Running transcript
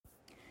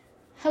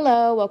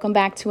Hello, welcome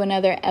back to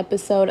another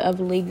episode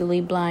of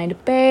Legally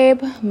Blind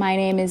Babe. My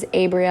name is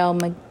Abrielle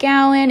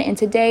McGowan, and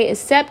today is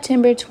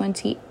September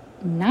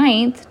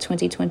 29th,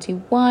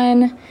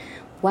 2021.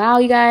 Wow,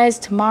 you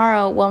guys,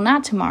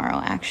 not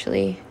tomorrow,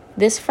 actually.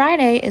 This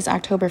Friday is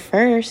October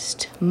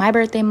 1st, my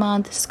birthday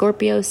month,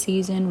 Scorpio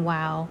season.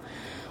 Wow.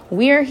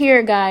 We are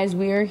here, guys.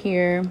 We are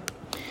here.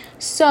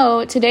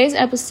 So, today's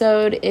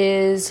episode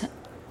is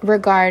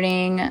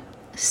regarding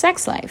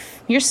sex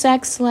life, your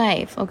sex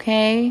life,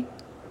 okay?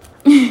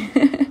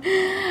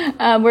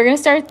 We're going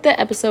to start the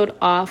episode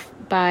off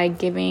by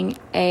giving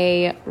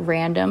a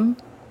random,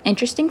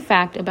 interesting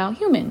fact about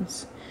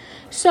humans.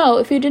 So,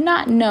 if you did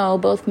not know,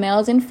 both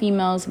males and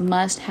females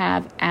must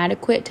have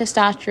adequate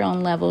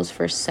testosterone levels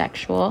for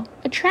sexual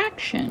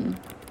attraction.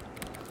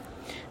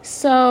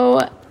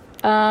 So,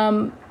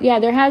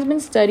 there has been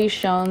studies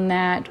shown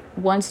that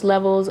once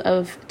levels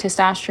of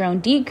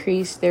testosterone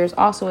decrease, there's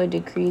also a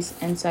decrease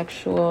in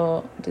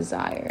sexual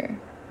desire.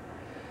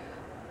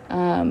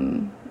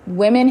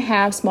 Women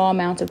have small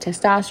amounts of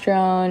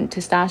testosterone.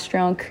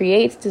 Testosterone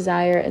creates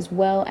desire as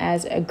well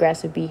as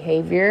aggressive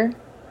behavior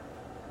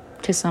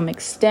to some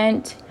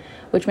extent,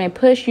 which may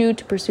push you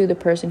to pursue the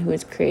person who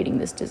is creating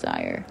this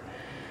desire.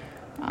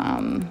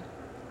 And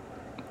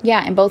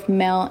both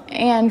male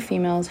and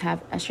females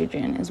have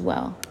estrogen as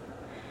well.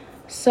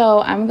 So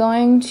I'm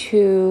going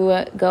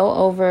to go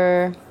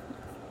over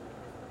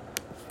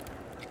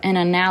an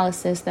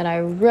analysis that I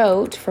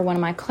wrote for one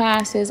of my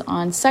classes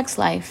on sex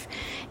life.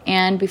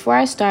 And before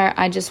I start,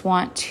 I just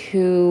want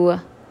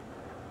to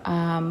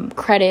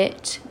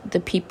credit the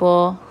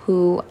people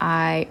who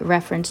I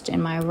referenced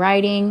in my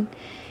writing.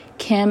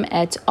 Kim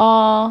et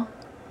al.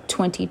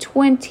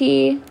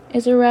 2020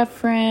 is a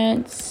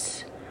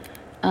reference.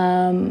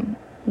 Granvet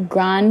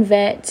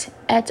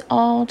et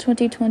al.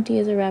 2020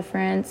 is a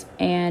reference.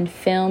 And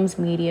Films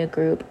Media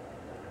Group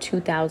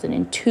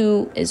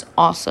 2002 is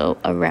also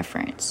a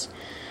reference.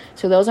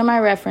 So those are my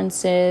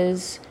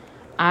references.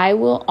 I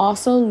will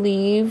also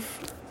leave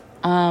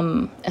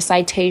a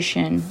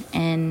citation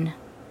in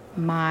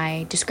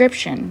my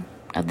description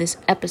of this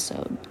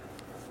episode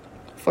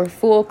for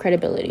full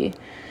credibility.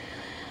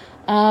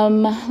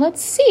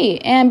 Let's see.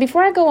 And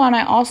before I go on,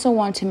 I also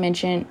want to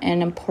mention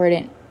an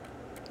important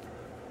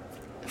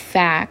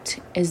fact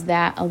is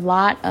that a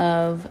lot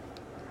of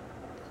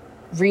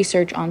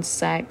research on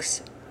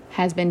sex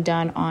has been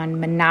done on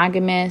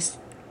monogamous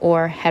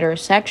or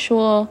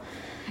heterosexual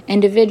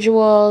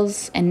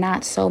individuals and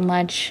not so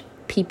much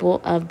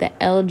people of the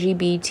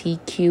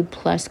LGBTQ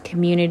plus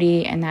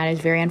community, and that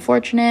is very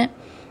unfortunate.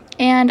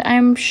 And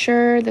I'm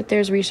sure that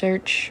there's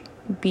research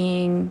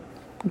being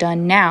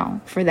done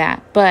now for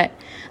that, but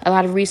a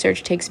lot of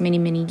research takes many,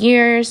 many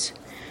years,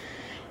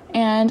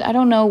 and I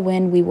don't know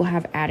when we will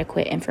have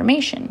adequate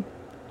information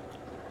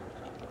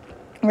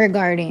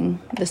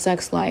regarding the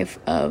sex life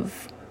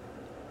of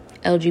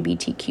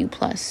LGBTQ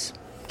plus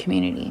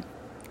community.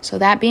 So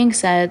that being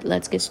said,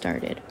 let's get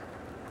started.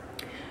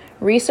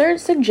 Research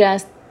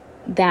suggests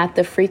that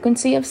the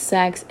frequency of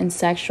sex and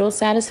sexual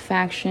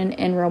satisfaction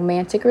in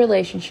romantic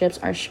relationships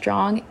are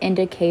strong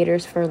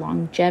indicators for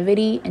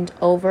longevity and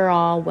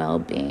overall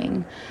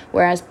well-being,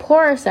 whereas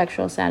poor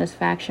sexual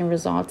satisfaction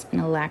results in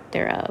a lack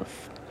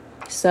thereof.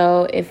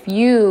 So if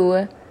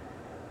you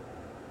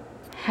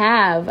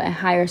have a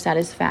higher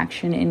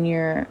satisfaction in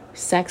your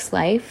sex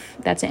life,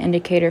 that's an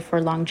indicator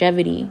for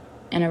longevity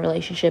in a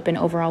relationship and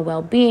overall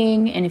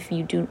well-being. And if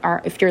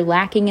you're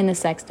lacking in the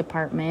sex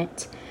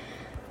department,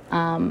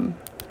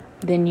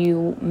 then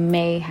you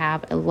may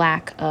have a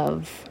lack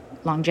of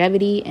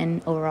longevity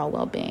and overall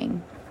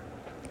well-being.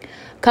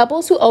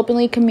 Couples who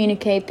openly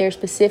communicate their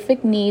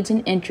specific needs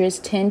and interests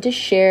tend to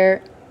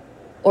stand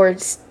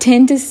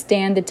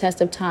the test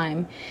of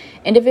time.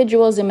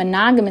 Individuals in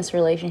monogamous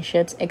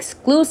relationships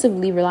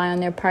exclusively rely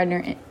on their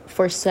partner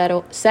for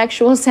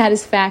sexual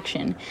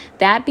satisfaction.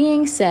 That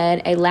being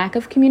said, a lack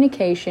of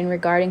communication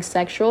regarding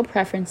sexual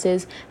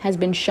preferences has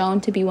been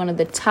shown to be one of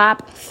the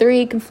top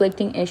 3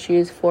 conflicting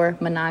issues for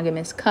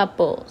monogamous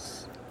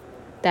couples.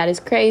 That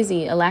is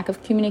crazy. A lack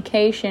of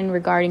communication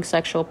regarding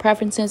sexual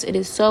preferences. It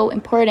is so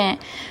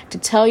important to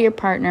tell your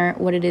partner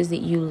what it is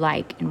that you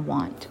like and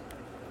want.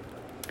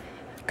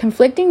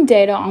 Conflicting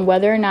data on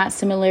whether or not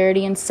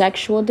similarity in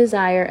sexual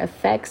desire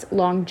affects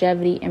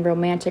longevity in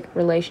romantic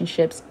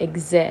relationships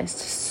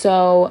exists.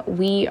 So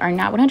we are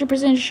not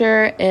 100%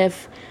 sure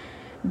if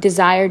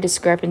desire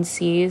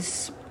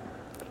discrepancies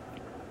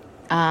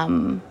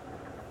or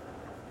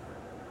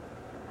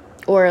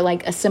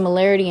like a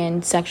similarity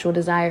in sexual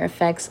desire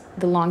affects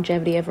the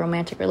longevity of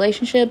romantic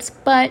relationships,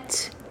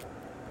 but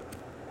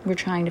we're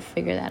trying to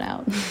figure that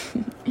out.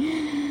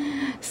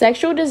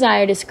 Sexual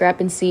desire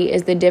discrepancy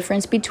is the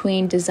difference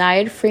between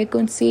desired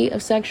frequency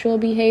of sexual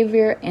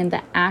behavior and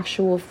the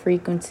actual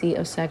frequency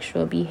of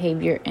sexual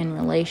behavior in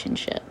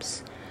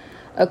relationships.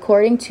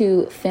 According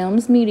to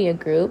Films Media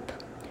Group,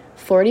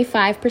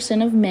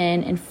 45% of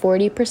men and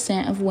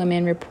 40% of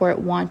women report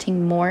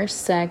wanting more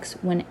sex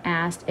when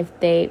asked if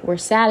they were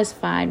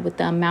satisfied with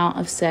the amount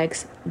of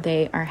sex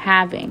they are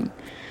having.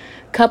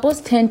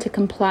 Couples tend to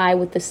comply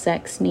with the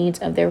sex needs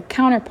of their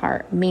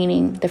counterpart,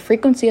 meaning the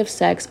frequency of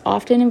sex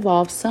often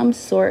involves some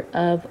sort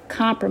of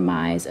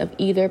compromise of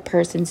either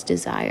person's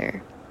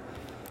desire.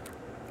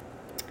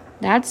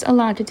 That's a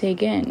lot to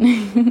take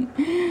in.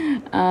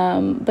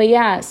 But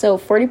yeah, so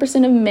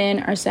 40% of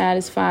men are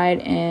satisfied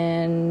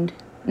and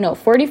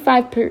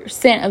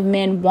 45% of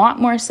men want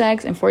more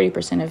sex and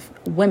 40% of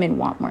women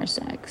want more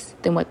sex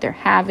than what they're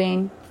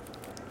having.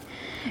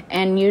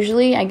 And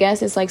usually, I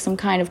guess it's like some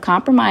kind of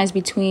compromise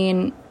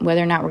between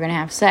whether or not we're going to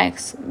have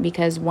sex,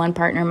 because one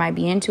partner might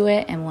be into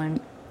it and one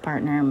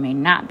partner may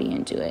not be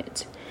into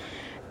it.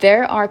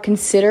 There are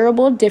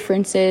considerable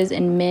differences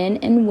in men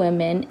and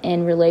women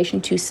in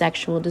relation to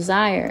sexual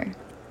desire.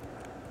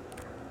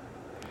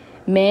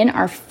 Men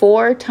are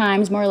 4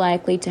 times more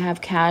likely to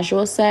have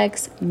casual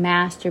sex,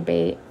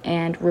 masturbate,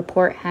 and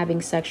report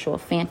having sexual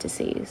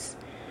fantasies.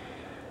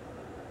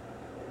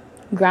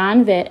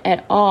 Granvit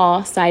et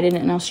al. Cited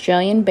an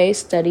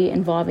Australian-based study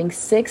involving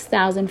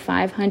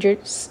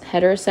 6,500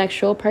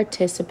 heterosexual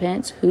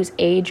participants whose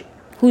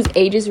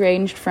ages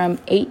ranged from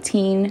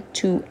 18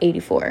 to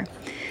 84.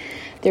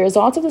 The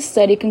results of the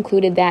study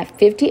concluded that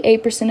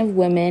 58% of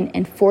women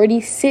and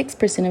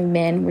 46% of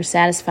men were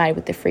satisfied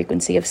with the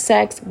frequency of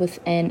sex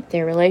within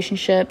their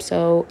relationship.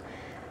 So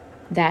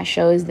that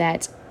shows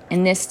that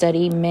in this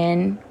study,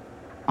 men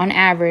on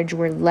average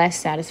were less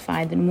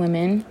satisfied than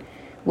women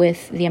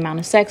with the amount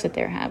of sex that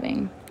they're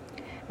having.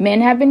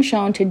 Men have been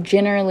shown to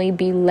generally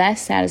be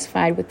less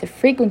satisfied with the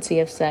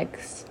frequency of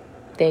sex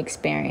they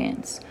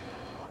experience.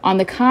 On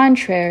the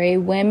contrary,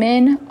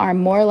 women are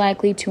more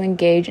likely to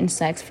engage in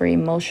sex for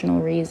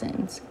emotional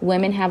reasons.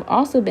 Women have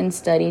also been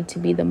studied to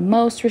be the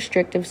most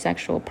restrictive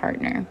sexual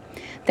partner.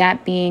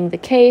 That being the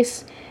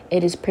case,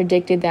 it is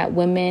predicted that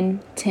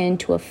women tend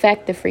to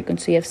affect the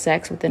frequency of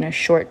sex within a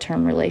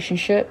short-term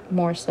relationship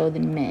more so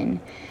than men.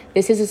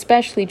 This is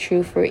especially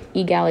true for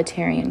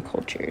egalitarian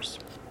cultures.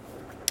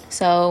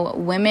 So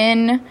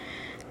women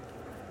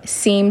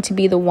seem to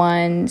be the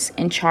ones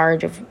in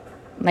charge of,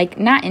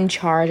 not in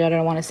charge, I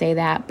don't want to say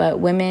that, but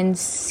women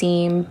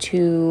seem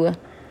to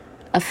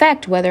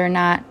affect whether or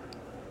not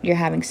you're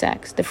having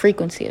sex, the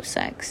frequency of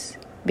sex.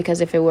 Because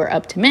if it were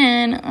up to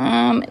men,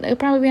 they'd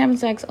probably be having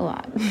sex a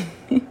lot.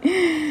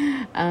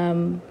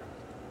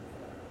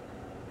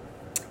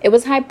 It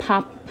was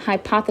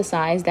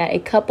hypothesized that a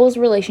couple's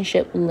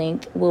relationship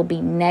length will be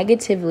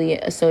negatively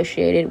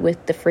associated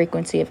with the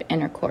frequency of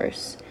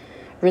intercourse.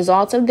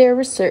 Results of their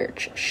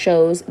research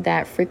shows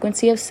that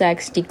frequency of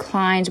sex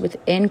declines with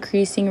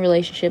increasing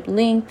relationship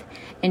length,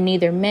 and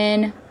neither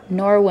men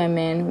nor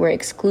women were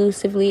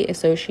exclusively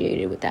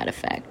associated with that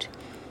effect.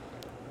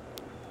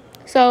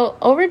 So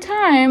over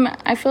time,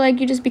 I feel like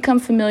you just become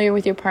familiar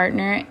with your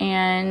partner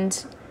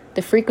and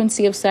the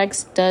frequency of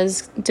sex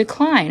does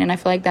decline. And I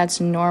feel like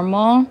that's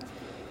normal.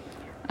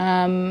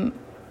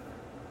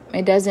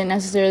 It doesn't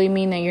necessarily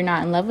mean that you're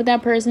not in love with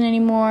that person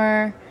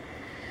anymore.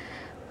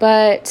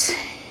 But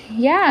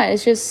yeah,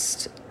 it's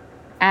just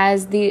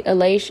as the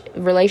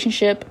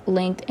relationship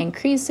length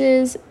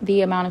increases,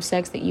 the amount of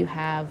sex that you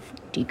have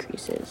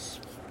decreases.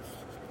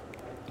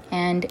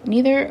 And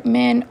neither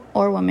men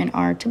or women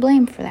are to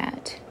blame for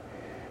that.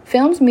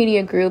 Films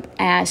Media Group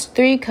asked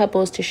 3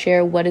 couples to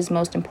share what is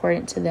most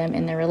important to them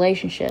in their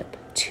relationship.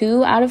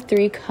 2 out of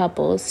 3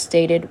 couples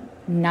stated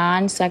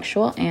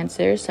non-sexual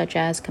answers such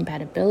as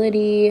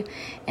compatibility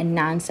and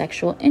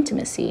non-sexual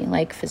intimacy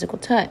like physical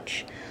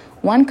touch.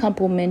 1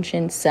 couple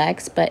mentioned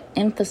sex but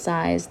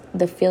emphasized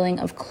the feeling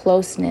of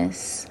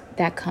closeness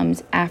that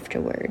comes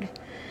afterward.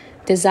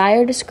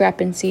 Desire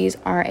discrepancies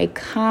are a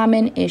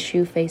common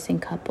issue facing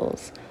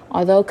couples.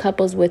 Although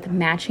couples with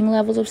matching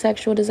levels of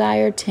sexual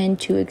desire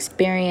tend to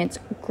experience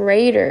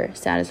greater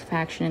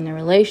satisfaction in their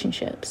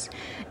relationships,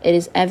 it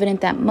is evident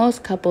that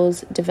most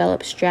couples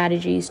develop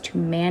strategies to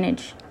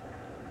manage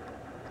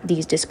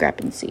these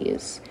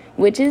discrepancies,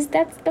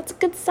 that's a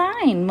good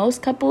sign.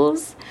 Most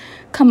couples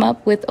come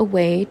up with a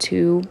way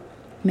to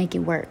make it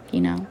work,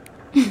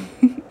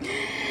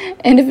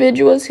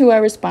 Individuals who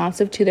are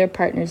responsive to their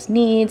partner's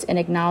needs and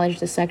acknowledge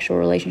the sexual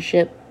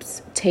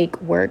relationships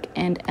take work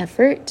and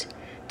effort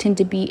tend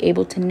to be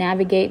able to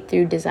navigate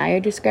through desire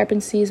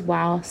discrepancies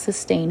while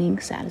sustaining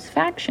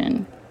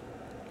satisfaction.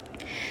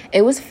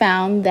 It was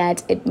found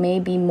that it may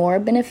be more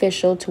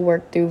beneficial to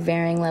work through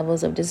varying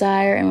levels of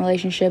desire in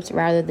relationships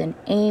rather than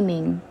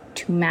aiming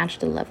to match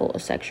the level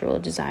of sexual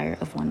desire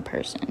of one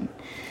person.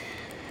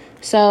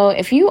 So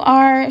if you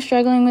are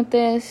struggling with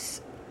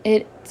this,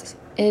 it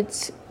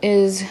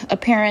is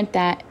apparent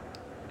that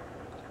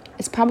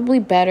it's probably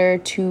better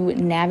to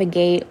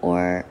navigate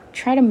or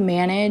try to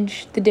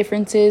manage the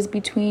differences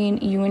between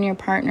you and your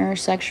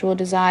partner's sexual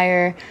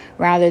desire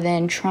rather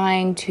than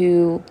trying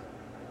to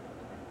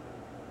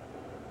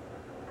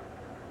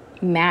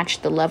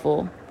match the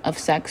level of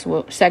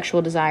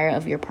sexual desire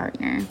of your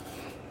partner.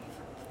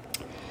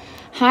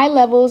 High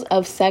levels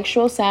of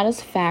sexual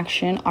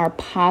satisfaction are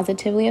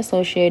positively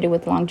associated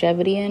with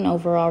longevity and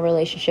overall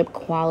relationship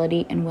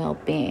quality and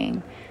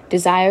well-being.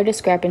 Desire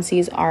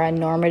discrepancies are a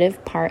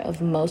normative part of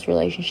most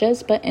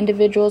relationships, but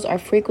individuals are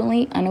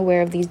frequently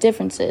unaware of these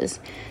differences.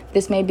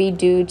 This may be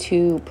due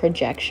to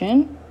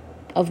projection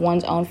of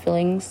one's own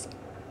feelings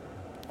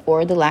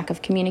or the lack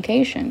of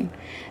communication.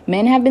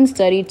 Men have been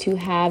studied to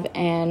have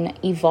an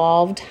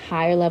evolved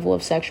higher level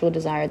of sexual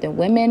desire than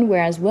women,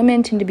 whereas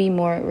women tend to be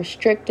more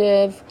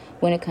restrictive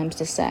when it comes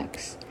to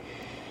sex.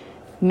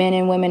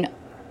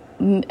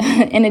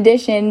 In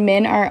addition,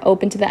 men are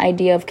open to the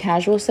idea of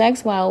casual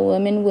sex, while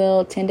women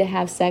will tend to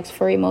have sex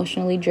for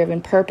emotionally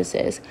driven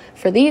purposes.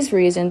 For these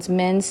reasons,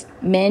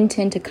 men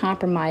tend to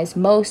compromise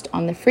most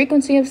on the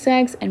frequency of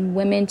sex, and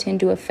women tend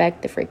to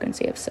affect the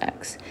frequency of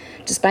sex.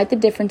 Despite the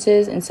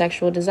differences in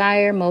sexual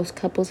desire, most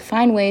couples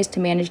find ways to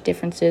manage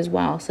differences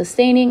while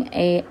sustaining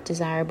a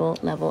desirable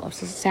level of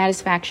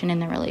satisfaction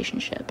in the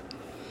relationship.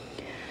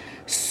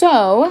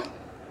 So,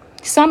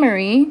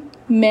 summary,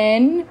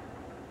 men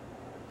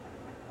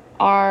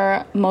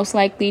are most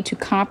likely to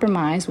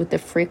compromise with the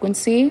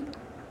frequency,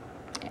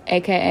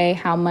 aka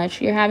how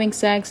much you're having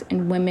sex,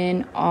 and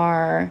women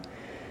are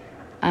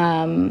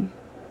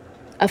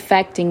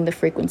affecting the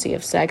frequency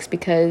of sex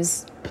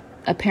because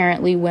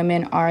apparently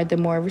women are the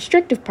more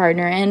restrictive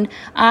partner. And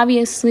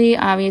obviously,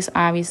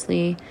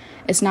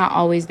 it's not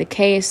always the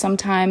case.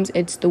 Sometimes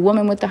it's the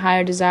woman with the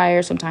higher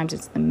desire, sometimes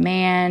it's the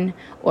man,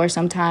 or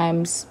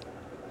sometimes,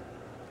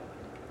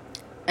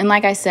 and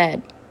like I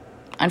said,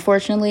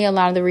 unfortunately, a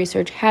lot of the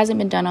research hasn't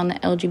been done on the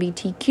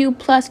LGBTQ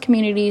plus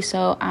community,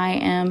 so I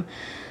am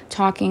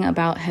talking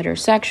about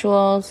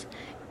heterosexuals,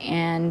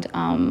 and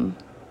I'm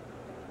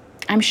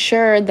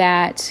sure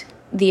that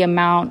the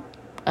amount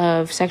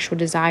of sexual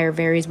desire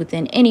varies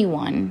within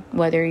anyone,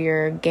 whether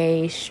you're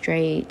gay,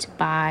 straight,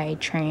 bi,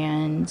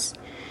 trans,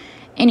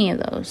 any of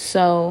those.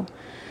 So,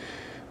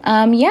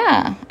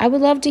 I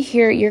would love to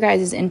hear your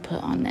guys'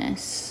 input on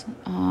this.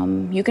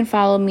 You can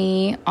follow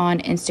me on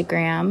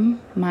Instagram.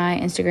 My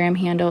Instagram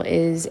handle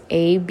is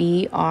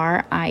ABRIELLE_McGowan,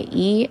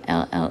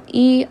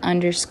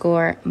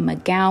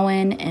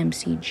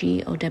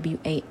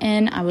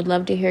 MCGOWAN. I would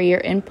love to hear your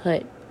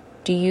input.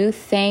 Do you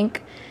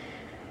think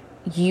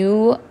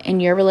you in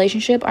your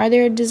relationship, are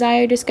there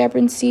desire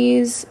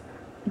discrepancies?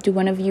 Do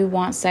one of you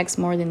want sex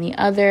more than the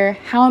other?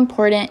 How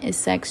important is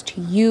sex to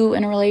you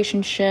in a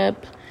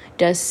relationship?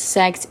 Does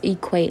sex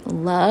equate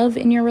love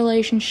in your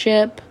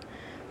relationship?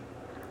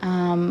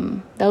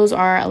 Those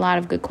are a lot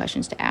of good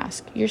questions to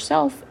ask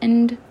yourself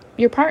and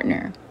your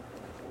partner.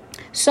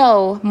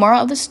 So,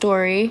 moral of the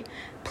story,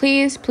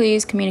 please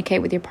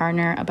communicate with your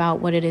partner about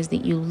what it is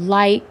that you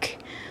like.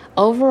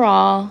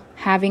 Overall,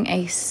 having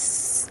a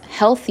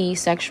healthy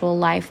sexual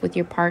life with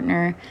your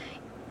partner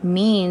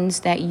means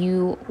that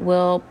you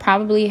will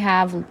probably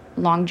have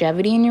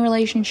longevity in your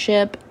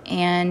relationship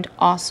and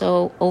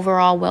also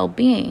overall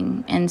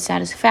well-being and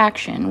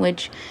satisfaction,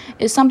 which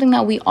is something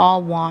that we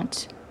all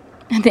want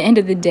at the end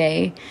of the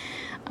day.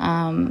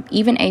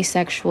 Even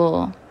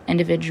asexual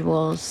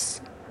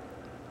individuals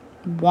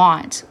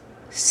want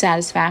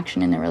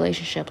satisfaction in the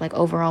relationship, like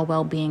overall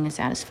well-being and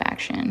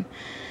satisfaction.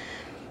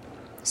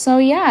 So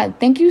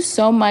thank you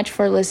so much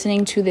for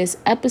listening to this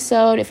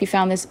episode. If you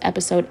found this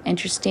episode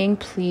interesting,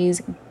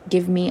 please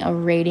give me a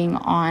rating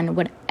on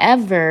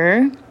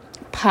whatever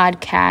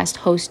podcast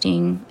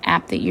hosting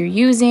app that you're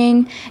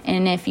using.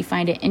 And if you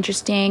find it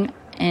interesting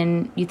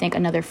and you think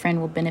another friend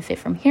will benefit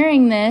from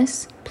hearing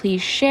this,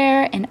 please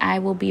share, and I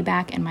will be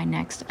back in my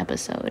next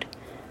episode.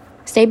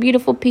 Stay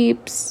beautiful,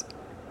 peeps.